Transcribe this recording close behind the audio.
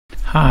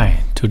Hi,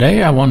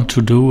 today I want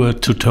to do a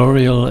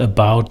tutorial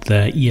about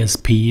the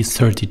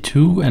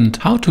ESP32 and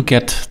how to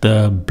get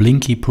the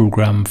blinky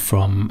program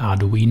from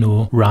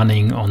Arduino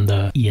running on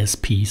the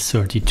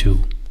ESP32.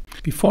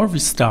 Before we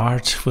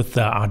start with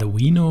the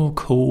Arduino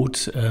code,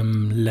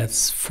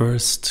 let's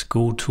first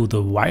go to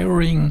the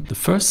wiring. The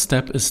first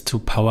step is to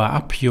power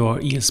up your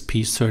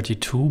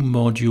ESP32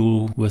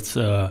 module with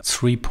a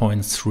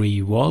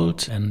 3.3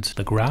 volt and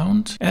the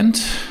ground.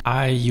 And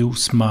I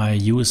use my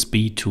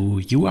USB to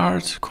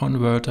UART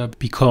converter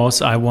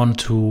because I want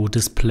to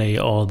display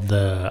all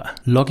the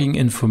logging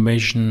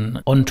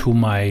information onto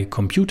my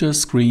computer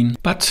screen.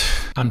 But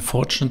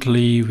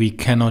unfortunately, we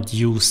cannot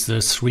use the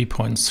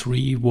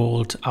 3.3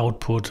 volt output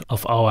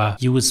of our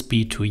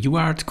USB to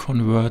UART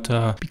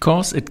converter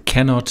because it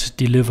cannot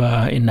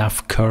deliver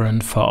enough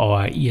current for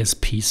our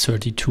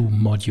ESP32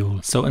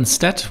 module. So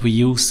instead we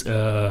use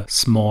a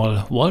small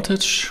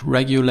voltage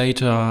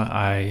regulator.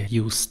 I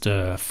used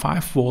a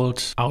 5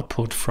 volt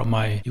output from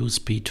my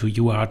USB to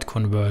UART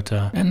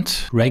converter and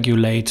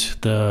regulate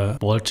the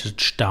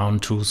voltage down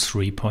to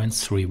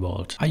 3.3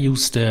 volt. I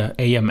used the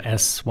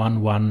AMS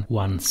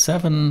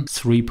 1117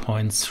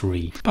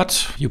 3.3,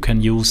 but you can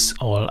use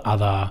all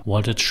other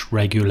voltage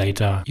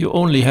regulator. You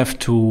only have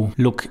to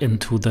look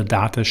into the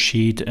data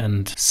sheet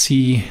and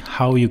see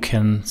how you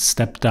can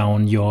step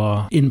down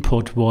your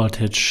input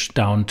voltage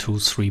down to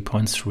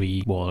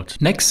 3.3 volt.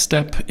 Next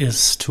step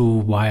is to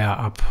wire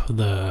up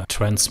the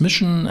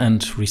transmission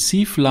and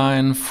receive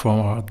line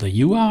for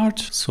the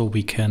UART so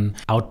we can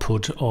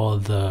output all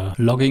the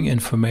logging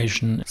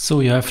information. So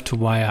you have to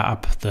wire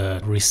up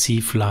the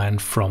receive line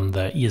from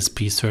the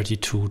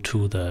ESP32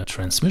 to the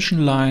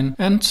transmission line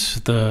and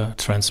the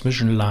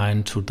transmission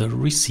line to the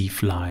receive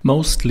line.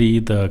 Mostly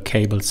the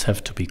cables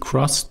have to be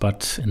crossed,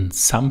 but in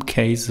some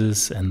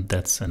cases, and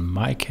that's in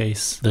my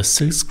case, the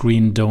silk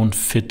screen don't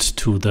fit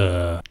to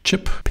the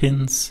chip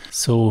pins,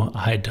 so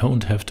I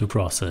don't have to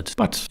cross it.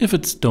 But if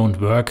it don't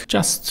work,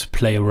 just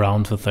play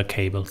around with the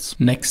cables.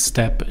 Next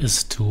step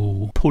is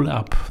to pull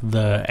up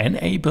the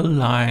enable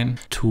line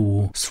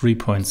to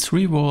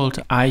 3.3 volt.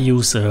 I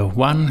use a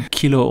 1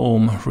 kilo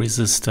ohm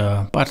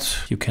resistor, but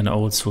you can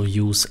also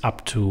use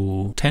up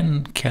to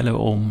 10 kilo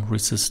ohm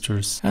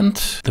resistors. And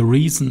the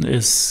reason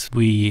is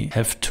we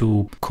have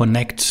to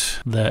connect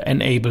the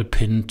enable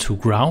pin to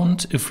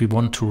ground if we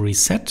want to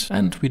reset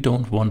and we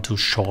don't want to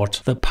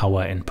short the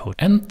power input.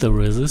 And the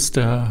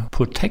resistor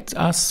protects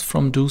us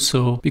from do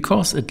so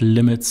because it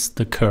limits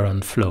the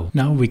current flow.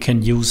 Now we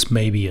can use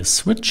maybe a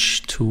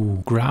switch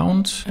to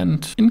ground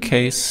and in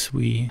case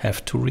we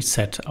have to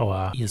reset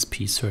our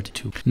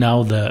ESP32.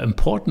 Now the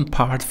important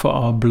part for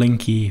our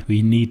blinky,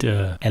 we need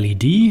a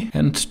LED,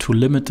 and to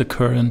limit the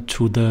current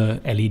to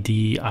the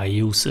LED I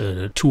use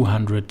a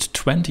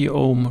 220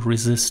 ohm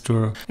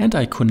resistor and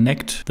I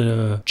connect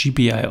the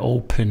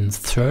GPIO pin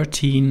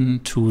 13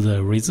 to the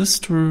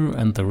resistor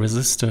and the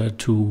resistor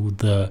to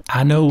the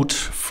anode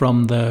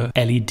from the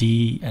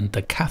LED and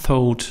the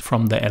cathode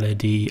from the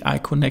LED I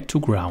connect to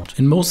ground.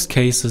 In most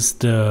cases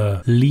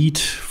the lead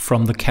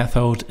from the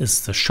cathode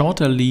is the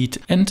shorter lead,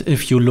 and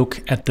if you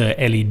look at the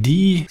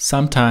LED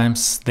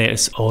sometimes there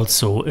is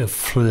also a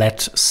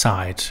flat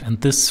side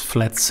and this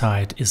flat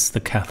side is the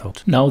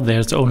cathode. Now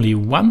there's only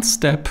one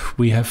step.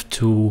 We have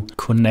to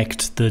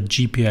connect the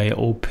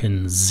GPIO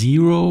pin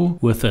 0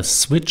 with a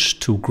switch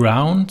to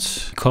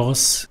ground,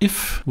 because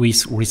if we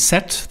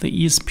reset the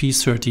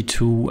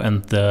ESP32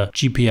 and the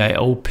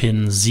GPIO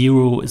pin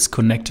 0 is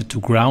connected to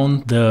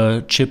ground,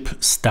 the chip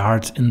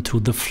starts into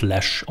the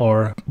flash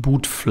or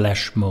boot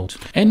flash mode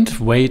and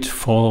wait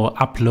for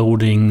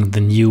uploading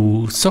the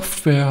new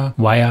software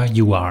via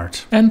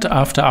UART. And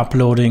after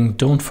uploading,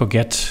 don't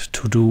forget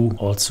to do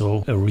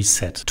also a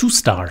reset to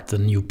start the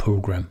new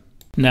program.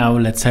 Now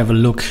let's have a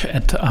look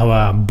at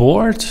our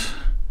board.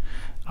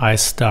 I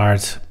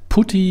start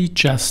putty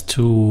just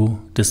to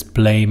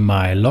display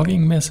my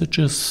logging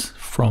messages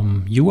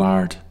from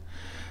UART,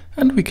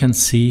 and we can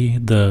see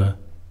the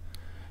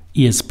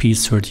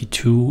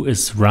ESP32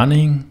 is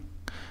running,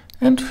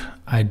 and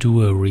I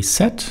do a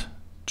reset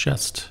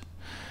just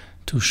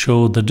to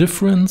show the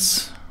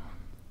difference,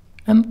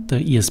 and the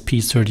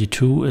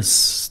ESP32 is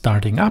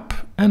starting up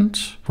and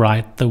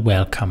write the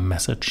welcome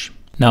message.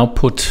 Now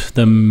put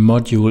the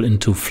module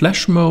into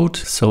flash mode,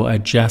 so I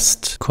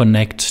just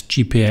connect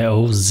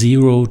GPIO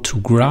 0 to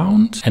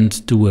ground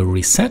and do a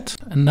reset.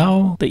 And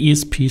now the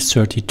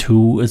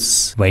ESP32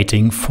 is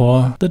waiting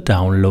for the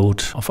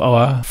download of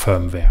our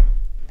firmware.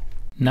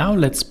 Now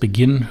let's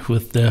begin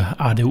with the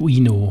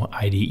Arduino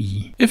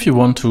IDE. If you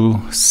want to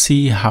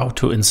see how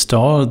to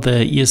install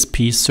the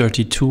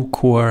ESP32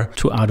 core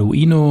to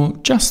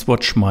Arduino, just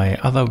watch my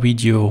other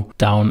video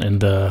down in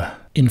the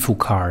info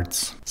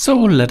cards. So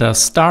let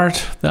us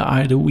start the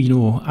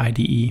Arduino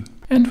IDE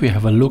and we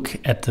have a look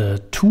at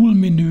the tool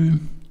menu,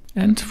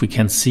 and we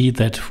can see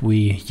that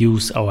we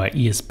use our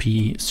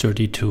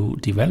ESP32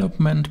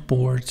 development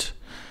board.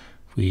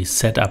 We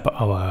set up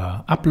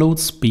our upload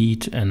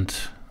speed and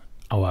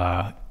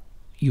our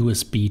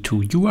USB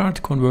to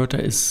UART converter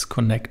is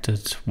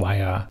connected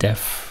via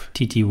def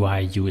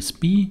TTY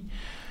USB,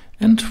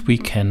 and we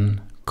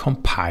can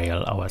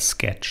compile our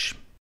sketch.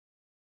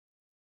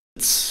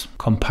 It's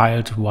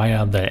compiled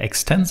via the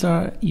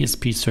extensor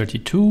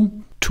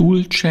ESP32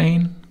 tool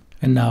chain,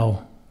 and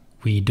now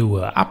we do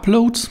an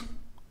upload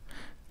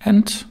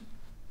and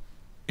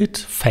it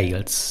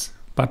fails.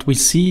 But we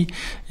see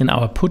in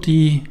our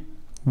PuTTY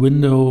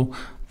window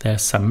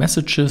there's some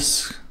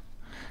messages.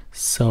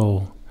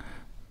 So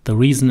the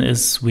reason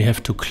is we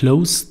have to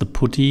close the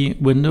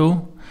PuTTY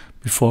window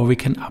before we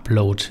can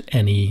upload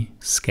any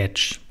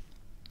sketch.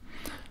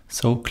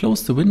 So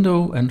close the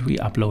window and we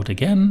upload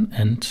again,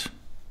 and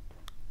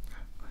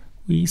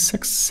we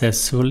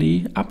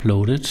successfully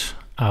uploaded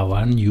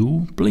our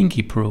new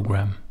Blinky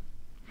program.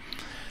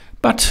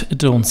 But it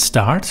don't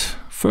start.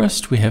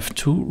 First we have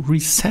to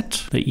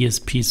reset the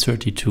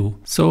ESP32.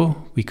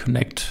 So we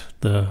connect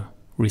the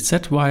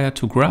reset wire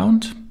to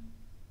ground,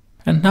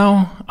 and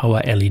now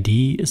our LED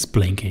is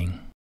blinking.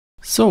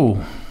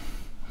 So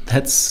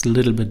that's a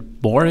little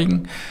bit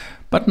boring,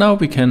 but now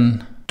we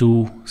can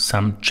do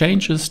some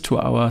changes to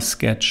our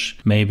sketch.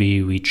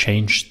 Maybe we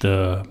change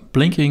the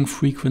blinking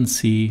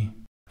frequency,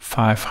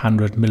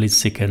 500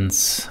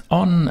 milliseconds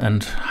on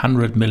and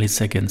 100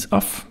 milliseconds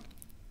off.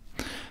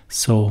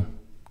 So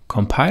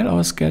compile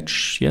our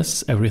sketch.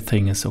 Yes,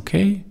 everything is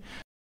okay.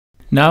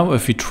 Now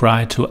if we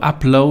try to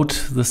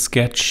upload the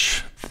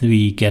sketch,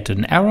 we get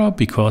an error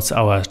because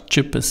our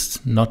chip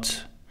is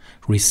not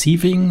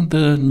receiving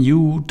the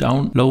new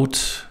download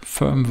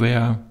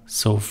firmware.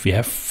 So we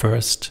have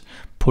first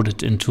put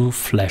it into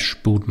flash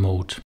boot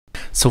mode.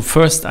 So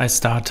first I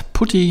start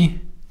PuTTY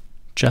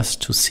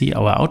just to see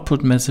our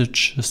output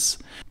messages.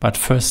 But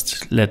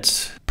first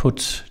let's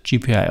put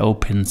GPIO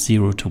pin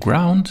 0 to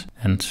ground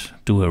and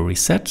do a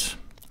reset.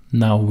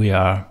 Now we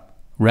are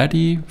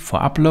ready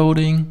for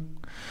uploading.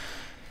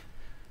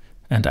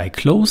 And I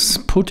close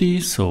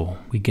PuTTY, so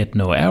we get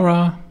no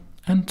error,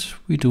 and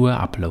we do an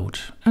upload.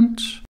 And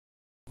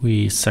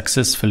we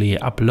successfully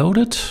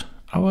uploaded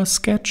our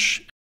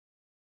sketch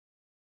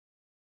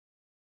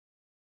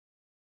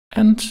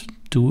and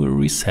do a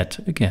reset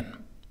again.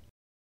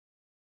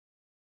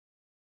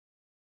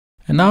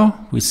 And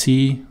now we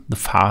see the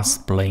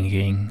fast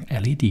blinking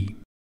LED.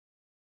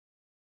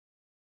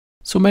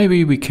 So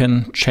maybe we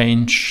can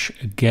change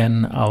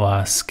again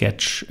our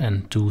sketch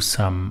and do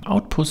some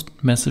output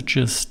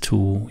messages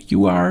to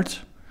UART.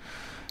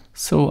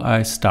 So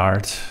I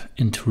start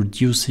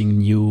introducing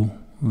new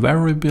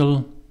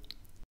variable.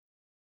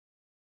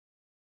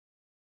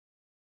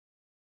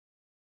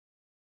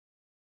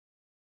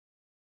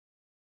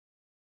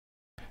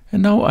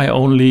 And now I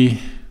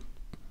only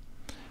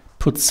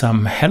put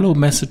some hello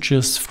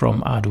messages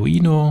from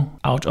Arduino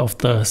out of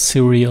the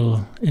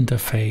serial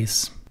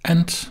interface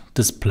and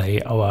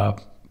display our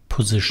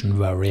position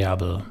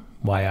variable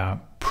via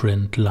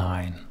print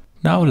line.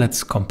 Now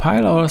let's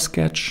compile our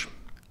sketch.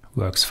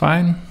 Works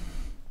fine.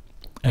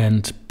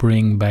 And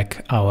bring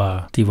back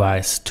our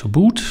device to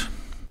boot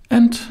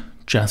and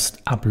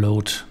just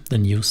upload the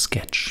new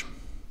sketch.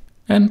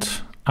 And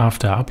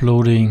after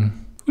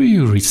uploading, we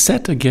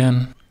reset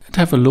again and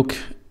have a look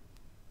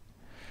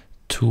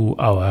to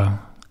our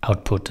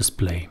output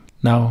display.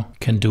 Now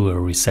can do a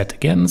reset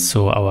again,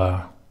 so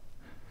our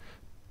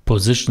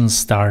positions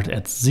start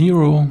at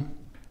 0.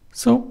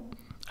 So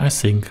I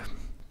think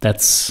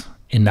that's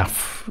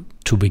enough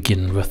to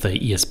begin with the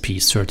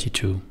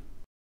ESP32.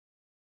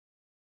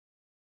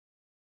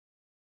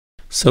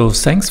 So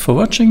thanks for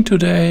watching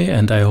today,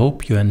 and I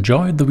hope you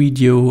enjoyed the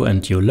video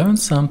and you learned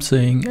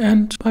something,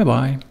 and bye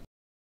bye.